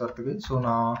ஸ்டேட்டஸ் வரதுக்கு. ஸோ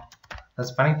நான்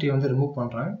ஸ்பானிக் ட்ரீ வந்து ரிமூவ்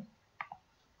பண்ணுறேன்.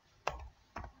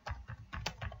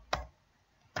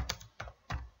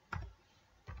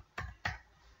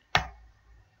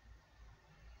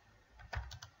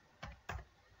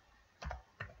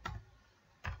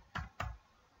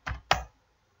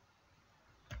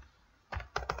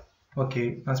 ஓகே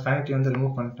நான் ஸ்பானிக் ட்ரீ வந்து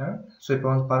ரிமூவ் பண்ணிட்டேன். ஸோ இப்போ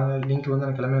வந்து பாருங்கள் லிங்க் வந்து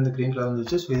எனக்கு எல்லாமே வந்து க்ரீன் கலர்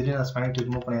வந்துச்சு. ஸோ இதுலேயே நான் ஸ்பானிக் ட்ரீ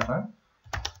ரிமூவ் பண்ணிடுறேன்.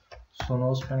 So no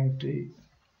ஸ்பானிக் tree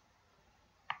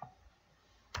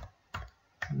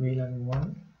VLAN 1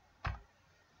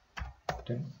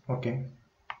 10. Okay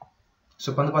so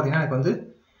இப்போ வந்து பார்த்தீங்கன்னா எனக்கு வந்து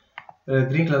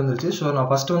க்ரீன் கலர் வந்துருச்சு. ஸோ நான்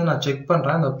ஃபஸ்ட்டு வந்து நான் செக்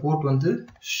பண்ணுறேன் அந்த போர்ட் வந்து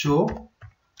ஷோ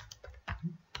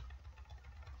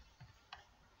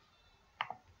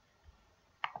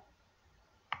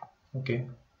ஓகே.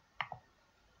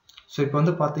 ஸோ இப்போ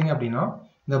வந்து பார்த்தீங்க அப்படின்னா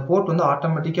இந்த போர்ட் வந்து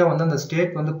ஆட்டோமேட்டிக்காக வந்து அந்த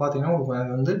ஸ்டேட் வந்து பார்த்தீங்கன்னா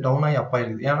உங்களுக்கு வந்து டவுன் ஆகி அப்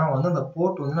ஆகிருக்குது. ஏன்னா வந்து அந்த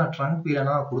போர்ட் வந்து நான் ட்ரங்க் VLAN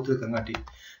கொடுத்துருக்கங்காட்டி.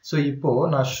 ஸோ இப்போது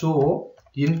நான் ஷோ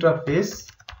இன்டர்ஃபேஸ்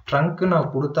ட்ரங்க்கு நான்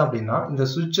கொடுத்தேன் அப்படின்னா இந்த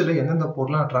சுவிட்சில் எந்தெந்த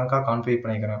போர்ட்டில் நான் ட்ரங்காக கான்ஃபிகர்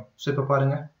பண்ணிக்கிறேன். ஸோ இப்போ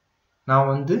பாருங்கள் நான்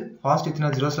வந்து ஃபாஸ்ட் இத்தனை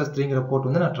 0/3ங்கிற போர்ட்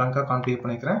வந்து நான் ட்ரங்காக கான்ஃபிகர்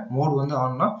பண்ணிக்கிறேன். மோட் வந்து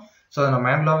ஆன்னா ஸோ அதை நான்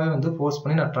மேனுவலாகவே வந்து ஃபோர்ஸ்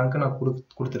பண்ணி நான் ட்ரங்க்கு நான்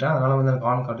கொடுத்துட்டேன். அதனால் வந்து எனக்கு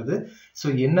ஆன் காட்டுது. ஸோ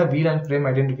என்ன VLAN ஃப்ரேம்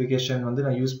ஐடென்டிஃபிகேஷன் வந்து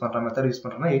நான் யூஸ் பண்ணுறேன் மெத்தட் யூஸ்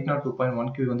பண்ணுறேன்னா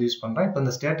 802.1Q வந்து யூஸ் பண்ணுறேன். இப்போ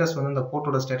இந்த ஸ்டேட்டஸ் வந்து இந்த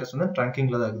போர்ட்டோட ஸ்டேட்டஸ் வந்து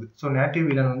ட்ரங்கிங்கில் தான் இருக்குது. ஸோ நேட்டிவ்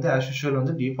VLAN வந்து ஆஸ் யூஷுவல்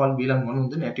வந்து டிஃபால்ட் VLAN 1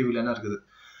 வந்து நேட்டிவ் VLAN இருக்குது.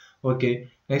 ஓகே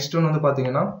நெக்ஸ்ட் ஒன்று வந்து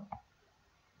பார்த்தீங்கன்னா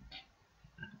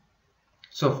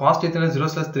ஸோ ஃபாஸ்ட் இத்தனை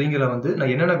 0/3ங்கிற வந்து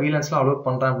நான் என்னென்ன VLANஸ்லாம் அலோட்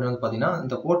பண்ணுறேன் அப்படின்னு வந்து பார்த்தீங்கன்னா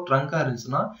இந்த போர்ட் ட்ரங்காக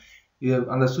இருந்துச்சுன்னா இது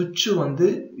அந்த சுவிட்ச் வந்து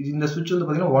இந்த சுவிட்ச் வந்து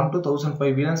பார்த்தீங்கன்னா 1 to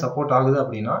 1005 VLAN சப்போர்ட் ஆகுது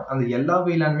அப்படின்னா அந்த எல்லா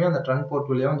VLANமே அந்த ட்ரங்க் போர்ட்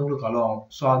வழியாக வந்து உங்களுக்கு அலோ ஆகும்.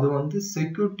 ஸோ அது வந்து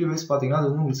செக்யூரிட்டி வைஸ் பார்த்தீங்கன்னா அது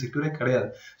வந்து உங்களுக்கு செக்யூரே கிடையாது.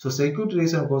 ஸோ செக்யூரிட்டி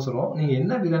ரீசனுக்கோசரம் நீங்கள்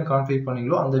என்ன VLAN கான்ஃபிகர்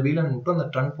பண்ணீங்களோ அந்த VLAN மட்டும் அந்த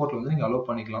ட்ரங்க் போர்ட்டில் வந்து நீங்கள் அலோ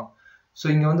பண்ணிக்கலாம். ஸோ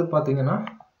இங்கே வந்து பார்த்தீங்கன்னா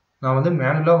நான் வந்து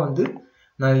மேனுவலாக வந்து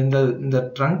நான் இந்த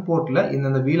ட்ரங்க் போர்ட்டில்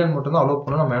இந்த VLAN மட்டும் தான் அலோ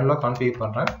பண்ண நான் மேனுவலாக கான்ஃபிகர்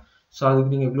பண்ணுறேன். ஸோ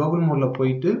அதுக்கு நீங்கள் குளோபல் மோடில்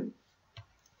போயிட்டு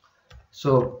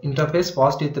ஸோ இன்டர்ஃபேஸ்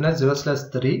ஃபாஸ்ட் இத்தனை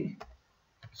 0/3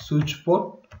 switch port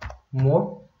mode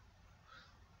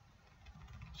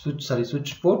switch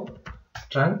port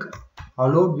trunk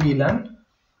allowed VLAN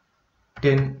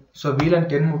 10. so VLAN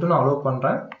 10 மட்டும் நான் allow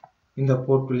பண்றேன் இந்த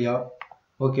போர்ட் வழியா.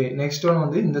 ஓகே நெக்ஸ்ட் ஒன்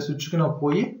வந்து இந்த சுவிட்சுக்கு நான்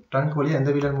போய் trunk வழியா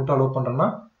எந்த VLAN மட்டும் allow பண்றேன்னா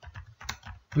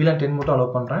VLAN 10 மட்டும் allow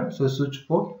பண்றேன். so switch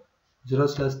port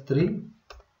 0/3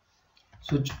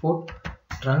 switch port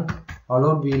trunk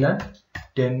allowed VLAN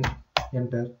 10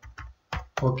 enter.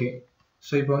 Okay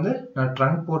so இப்போ வந்து நான்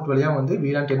ட்ரங்க் போர்ட் வழியாக வந்து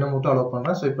VLAN 10 மட்டும் அலோவ்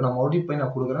பண்ணுறேன். ஸோ இப்போ நான் மறுபடியும் போய்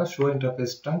நான் கொடுக்குறேன் ஷோ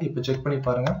இன்டர்ஃபேஸ் ட்ரங்க். இப்போ செக் பண்ணி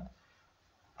பாருங்கள்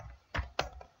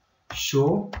ஷோ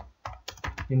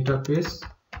இன்டர்ஃபேஸ்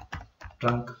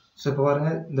ட்ரங்க். ஸோ இப்போ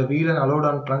பாருங்க இந்த VLAN allowed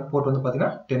on trunk port வந்து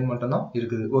பார்த்தீங்கன்னா 10 மட்டும் தான்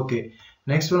இருக்குது. ஓகே,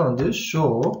 நெக்ஸ்ட் ஒன் வந்து ஷோ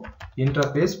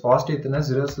இன்டர்ஃபேஸ் பாசிட்டிவ் எத்தனை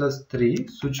 0/3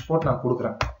 சுவிட்ச் போர்ட் நான்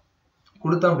கொடுக்குறேன்.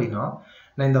 கொடுத்தேன் அப்படின்னா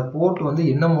நான் இந்த போர்ட் வந்து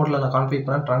என்ன மோட்ல நான் கான்ஃபிகர்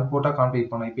பண்ணேன், ட்ரங்க் போர்ட்டா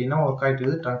கான்ஃபிகர் பண்ணேன். இப்போ என்ன ஒர்க் ஆகிட்டு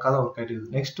இருக்குது, ட்ரங்காக தான் ஒர்க் ஆகிட்டு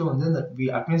இருக்குது. நெக்ஸ்ட் வந்து இந்த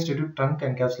அட்மினிஸ்ட்ரேட்டிவ் ட்ரங்க்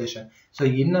என்கேப்சுலேஷன். ஸோ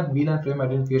என்ன VLAN ஃப்ரேம்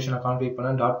ஐடென்டிஃபிகேஷனை கான்ஃபிகர்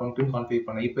பண்ணேன், .1q கான்ஃபிகர்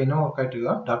பண்ணேன். இப்போ என்ன ஒர்க் ஆகிட்டு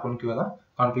இருக்குதா, .1q தான்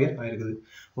கான்ஃபிகர் ஆயிருக்குது.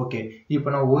 ஓகே, இப்போ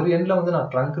நான் ஒரு எண்ட்ல வந்து நான்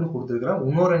ட்ரங்க்னு கொடுத்துருக்கிறேன்,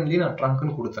 இன்னொரு எண்ட்லையும் நான்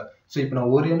ட்ரங்க்னு கொடுத்தேன். ஸோ இப்போ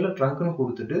நான் ஒரு எண்ட்ல ட்ரங்க்னு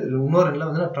கொடுத்துட்டு இன்னொரு எண்ட்ல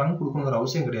வந்து நான் ட்ரங்க் கொடுக்கணுங்கிற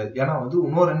அவசியம் கிடையாது. ஏன்னா வந்து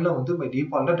இன்னொரு எண்ட்ல வந்து பை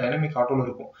டிஃபால்ட்டா டைனமிக் ஆட்டோல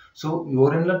இருக்கும். ஸோ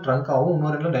ஒரு எண்ட்ல ட்ரங்க் ஆகும்,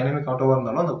 இன்னொரு எண்ட்ல டைனமிக் ஆட்டோவா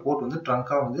இருந்தாலும் அந்த போர்ட் வந்து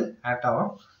ட்ரங்கா வந்து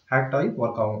ஆக்ட் ஆகி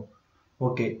ஒர்க் ஆகும்.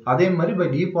 ஓகே, அதே மாதிரி பை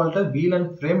டிஃபால்ட்டா VLAN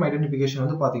ஃப்ரேம் ஐடென்டிஃபிகேஷன்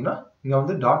வந்து பாத்தீங்கன்னா இங்க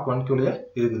வந்து .1qலயே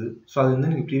இருக்குது. ஸோ அது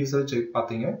வந்து நீங்க ப்ரீவியஸாக செக்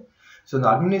பார்த்தீங்க. ஸோ இந்த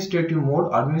அட்மினிஸ்ட்ரேட்டிவ் மோட்,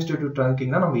 அட்மினிஸ்ட்ரேட்டிவ்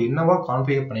ட்ரங்கிங்னா நம்ம என்னவா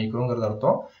கான்ஃபிகர் பண்ணிக்கிறோங்கிறது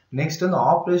அர்த்தம். நெக்ஸ்ட் வந்து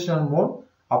ஆப்ரேஷனல் மோட்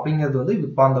அப்படிங்கிறது வந்து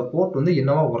இப்போ அந்த போர்ட் வந்து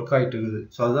என்னவா ஒர்க் ஆகிட்டு இருக்குது.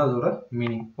 ஸோ அதுதான் அதோட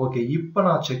மீனிங். ஓகே, இப்போ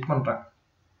நான் செக் பண்ணுறேன்.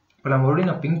 இப்போ நான்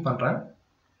மறுபடியும் நான் பிங் பண்ணுறேன்.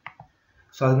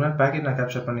 ஸோ அதுக்கு முன்னாடி பேக்கெட் நான்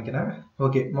கேப்சர் பண்ணிக்கிறேன்.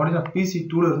 ஓகே, மறுபடியும் நான்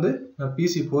PC2 இருந்து நான்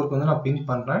PC4க்கு வந்து நான் பிங்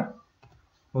பண்ணுறேன்.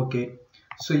 ஓகே,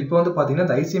 ஸோ இப்போ வந்து பார்த்தீங்கன்னா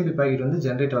இந்த ICMP பேக்கெட் வந்து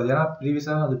ஜென்ரேட் ஆகுது. ஏன்னா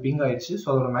ப்ரீவியஸாக அது பிங் ஆயிடுச்சு. ஸோ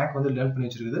அதோட மேக் வந்து லேர்ன் பண்ணி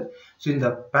வச்சிருக்குது. ஸோ இந்த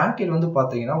பேக்கெட் வந்து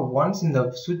பார்த்தீங்கன்னா ஒன்ஸ் இந்த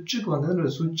சுவிட்சுக்கு வந்து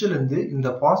இந்த சுவிட்சிலேருந்து இந்த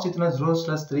பாசிட்டிவ்னா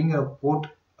 0/3ங்கிற போர்ட்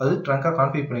அது ட்ரங்காக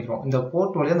கான்ஃபிகர் பண்ணிக்கிறோம். இந்த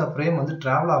போர்ட் வழியாக அந்த ஃப்ரேம் வந்து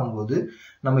ட்ராவல் ஆகும்போது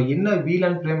நம்ம என்ன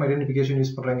VLAN ஃப்ரேம் ஐடென்டிஃபிகேஷன்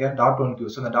யூஸ் பண்ணுறீங்க, .1q.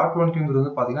 ஸோ இந்த .1qங்கிறது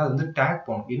வந்து பார்த்தீங்கன்னா அது வந்து டேக்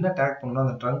பண்ணும். என்ன டேக் பண்ணணும்னா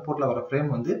அந்த ட்ரங்க் போர்ட்டில் வர ஃப்ரேம்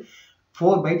வந்து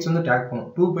 4 bytes வந்து டேக்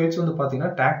பண்ணும். 2 bytes வந்து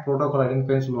பார்த்தீங்கன்னா டேக் ப்ரோட்டோகால்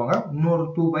ஐடென்டிஃபைன்னு சொல்லுவாங்க. இன்னொரு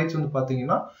 2 bytes வந்து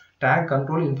பார்த்தீங்கன்னா டேக்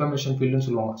கண்ட்ரோல் இன்ஃபர்மேஷன் ஃபீல்டுன்னு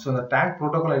சொல்லுவாங்க. ஸோ அந்த டேக்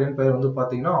ப்ரோட்டோகால் ஐடென்டிஃபையர் வந்து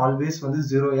பார்த்தீங்கன்னா ஆல்வேஸ் வந்து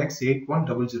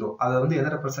 0x8100. அதை வந்து எதை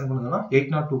ரெப்ரசென்ட் பண்ணுதுன்னா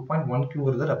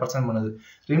 802.1qங்கிறத ரெப்ரசென்ட் பண்ணுது.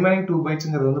 ரிமைனிங் 2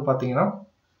 bytesங்கிறது வந்து பார்த்தீங்கன்னா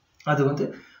அது வந்து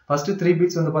ஃபர்ஸ்ட் 3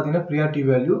 bits வந்து பார்த்தீங்கன்னா ப்ரியாரிட்டி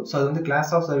வேல்யூ. ஸோ அது வந்து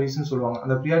கிளாஸ் ஆஃப் சர்வீஸ்னு சொல்லுவாங்க.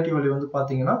 அந்த ப்ரியாரிட்டி வேல்யூ வந்து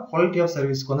பார்த்தீங்கன்னா குவாலிட்டி ஆஃப்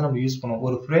சர்வீஸ்க்கு வந்து நம்ம யூஸ் பண்ணுவோம்.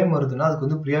 ஒரு ஃப்ரேம் வருதுன்னா அதுக்கு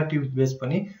வந்து ப்ரியாரிட்டி பேஸ்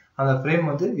பண்ணி அந்த ஃப்ரேம்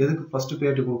வந்து எதுக்கு ஃபர்ஸ்ட்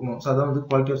ப்ரியாரிட்டி கொடுக்கணும். ஸோ அதான் வந்து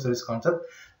quality of service concept.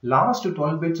 Last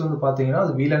 12 bytes வந்து பார்த்தீங்கன்னா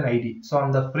அது VLAN ID. ஸோ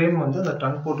அந்த ஃப்ரேம் வந்து அந்த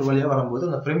ட்ரங்க் போர்ட் வழியாக வரும்போது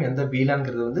அந்த ஃப்ரேம் எந்த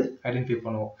VLANங்கிறது வந்து ஐடென்டிஃபை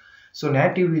பண்ணுவோம். So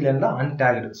native VLANல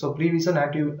அன்டேக்டு. ஸோ ப்ரீவியஸாக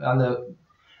நேட்டிவ் அந்த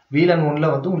VLAN 1ல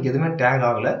வந்து உங்களுக்கு எதுவுமே டேக்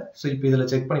ஆகலை. ஸோ இப்போ இதில்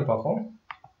செக் பண்ணி பார்ப்போம்.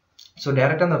 ஸோ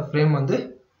டேரெக்டாக அந்த ஃப்ரேம் வந்து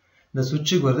இந்த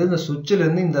சுவிட்சுக்கு வருது. இந்த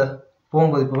சுவிட்சிலேருந்து இந்த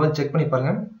போகும்போது இப்போ செக் பண்ணி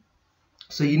பாருங்க.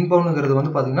 ஸோ இன்பவுண்டுங்கிறது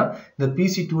வந்து பார்த்தீங்கன்னா இந்த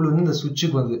PC2லேருந்து இந்த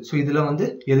சுவிட்சுக்கு வந்து ஸோ இதில் வந்து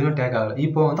எதுவுமே டேக் ஆகலை.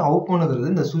 இப்போ வந்து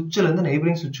அவுட்பவுண்டுங்கிறது இந்த சுவிட்சிலேருந்து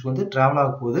நெய்பரிங் சுவிட்சுக்கு வந்து ட்ராவல்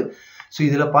ஆக போகுது. ஸோ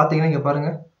இதில் பார்த்தீங்கன்னா இங்கே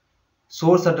பாருங்க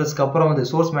சோர்ஸ் அட்ரஸ்க்கு அப்புறம் வந்து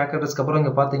சோர்ஸ் மேக் அட்ரஸ்க்கு அப்புறம்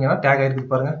இங்கே பார்த்தீங்கன்னா டேக்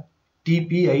ஆகிருக்கு பாருங்க.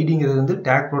 TPIDங்கிறது வந்து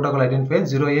take protocol identifier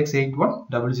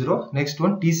 0x8100. Next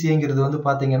one TCAங்கிறது வந்து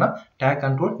பார்த்தீங்கன்னா take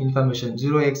control information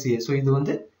 0xA. So இது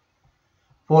வந்து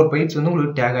 4 bytes வந்து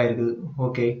உங்களுக்கு டேக் ஆயிருக்குது.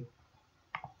 ஓகே,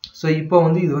 ஸோ இப்போ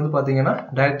வந்து இது வந்து பார்த்தீங்கன்னா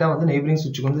டைரெக்டாக வந்து நெய்பரிங்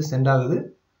சுவிட்சுக்கு வந்து சென்ட் ஆகுது.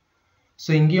 ஸோ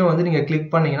இங்கேயும் வந்து நீங்கள் கிளிக்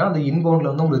பண்ணீங்கன்னா அந்த இன்பவுண்டில்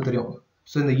வந்து உங்களுக்கு தெரியும்.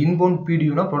 ஸோ இந்த இன்பவுண்ட்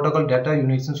PDUனா ப்ரோட்டோகால் டேட்டா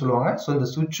யூனிட்ஸ்னு சொல்லுவாங்க. ஸோ இந்த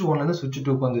சுவிட்ச் 1லேருந்து சுவிட்ச்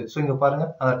 2க்கு வந்து ஸோ இங்கே பாருங்க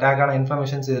அந்த டேக்கான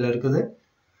இன்ஃபர்மேஷன்ஸ் இதில் இருக்குது.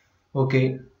 ஓகே,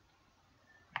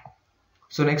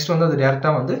 ஸோ நெக்ஸ்ட் வந்து அது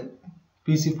டேரெக்டாக வந்து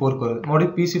PC4க்கு வருது.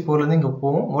 மறுபடியும் PC4லேருந்து இங்கே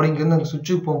போகும். மறுபடியும் இங்கேருந்து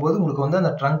சுவிட்சுக்கு போகும்போது உங்களுக்கு வந்து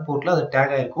அந்த ட்ரங்க் போர்ட்டில் அது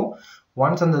டேக் ஆகிருக்கும்.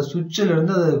 ஒன்ஸ் அந்த சுவிட்சில்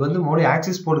இருந்து அது வந்து மறுபடியும்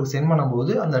ஆக்சிஸ் போர்ட்டுக்கு சென்ட்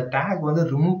பண்ணும்போது அந்த டேக் வந்து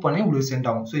ரிமூவ் பண்ணி உங்களுக்கு சென்ட்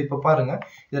ஆகும். ஸோ இப்போ பாருங்க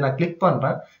இதை நான் கிளிக்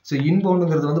பண்ணுறேன். ஸோ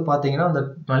இன்பவுண்டுங்கிறது வந்து பார்த்தீங்கன்னா அந்த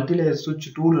மல்டிலேயர் சுவிட்ச்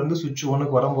 2லேருந்து சுவிட்ச்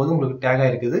 1க்கு வரும்போது உங்களுக்கு டேக்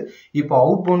ஆகிருக்குது. இப்போ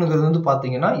அவுட் பவுண்டுங்கிறது வந்து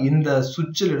பார்த்தீங்கன்னா இந்த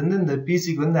சுவிட்சில் இருந்து இந்த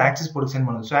PCக்கு வந்து ஆக்சிஸ் போர்ட்டுக்கு சென்ட்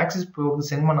பண்ணுது. ஸோ ஆக்சிஸ் போர்ட்டுக்கு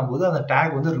சென்ட் பண்ணும்போது அந்த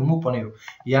டேக் வந்து ரிமூவ் பண்ணிடும்.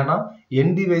 ஏன்னா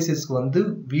என் டிவைசஸ்க்கு வந்து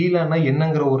VLAN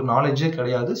என்னங்கிற ஒரு நாலேஜே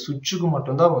கிடையாது. சுவிட்சுக்கு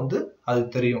மட்டும்தான் வந்து அது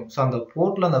தெரியும். ஸோ அந்த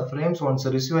போர்ட்டில் அந்த ஃப்ரேம்ஸ் ஒன்ஸ்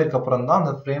ரிசீவ் ஆயிருக்க அப்புறம் தான்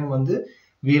அந்த ஃப்ரேம் வந்து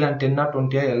VLAN 10 or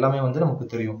 20 எல்லாமே வந்து நமக்கு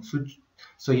தெரியும். சுவிட்ச்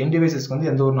ஸோ என் டிவைசஸ்க்கு வந்து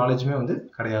எந்த ஒரு நாலேஜுமே வந்து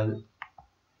கிடையாது.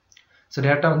 ஸோ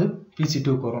டேட்டா வந்து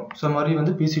PC2க்கு வரும். ஸோ மாதிரி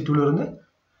வந்து PC2லேருந்து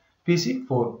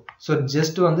PC4. ஸோ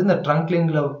ஜஸ்ட் வந்து இந்த ட்ரங்க்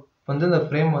லிங்கில் வந்து இந்த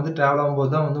ஃப்ரேம் வந்து ட்ராவல்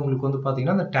ஆகும்போது தான் வந்து உங்களுக்கு வந்து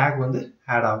பார்த்தீங்கன்னா அந்த டேக் வந்து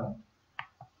ஆட் ஆகும்.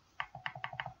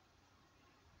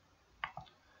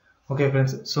 ஓகே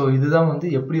ஃப்ரெண்ட்ஸ், ஸோ இதுதான் வந்து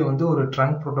எப்படி வந்து ஒரு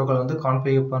ட்ரங்க் ப்ரோட்டோகால் வந்து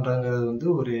கான்ஃபிகர் பண்ணுறங்கிறது வந்து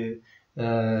ஒரு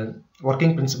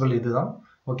ஒர்க்கிங் பிரின்சிபல் இதுதான்.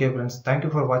 ஓகே ஃப்ரெண்ட்ஸ், தேங்க்யூ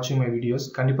ஃபார் வாட்சிங் மை வீடியோஸ்.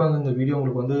 கண்டிப்பாக வந்து இந்த வீடியோ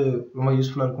உங்களுக்கு வந்து ரொம்ப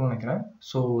யூஸ்ஃபுல்லாக இருக்கும்னு நினைக்கிறேன்.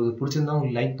 ஸோ இது பிடிச்சிருந்தா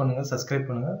உங்களுக்கு லைக் பண்ணுங்கள், சப்ஸ்கிரைப்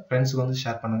பண்ணுங்கள், ஃப்ரெண்ட்ஸுக்கு வந்து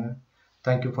ஷேர் பண்ணுங்கள்.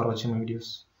 தேங்க்யூ ஃபார் வாட்சிங் மை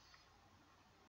வீடியோஸ்.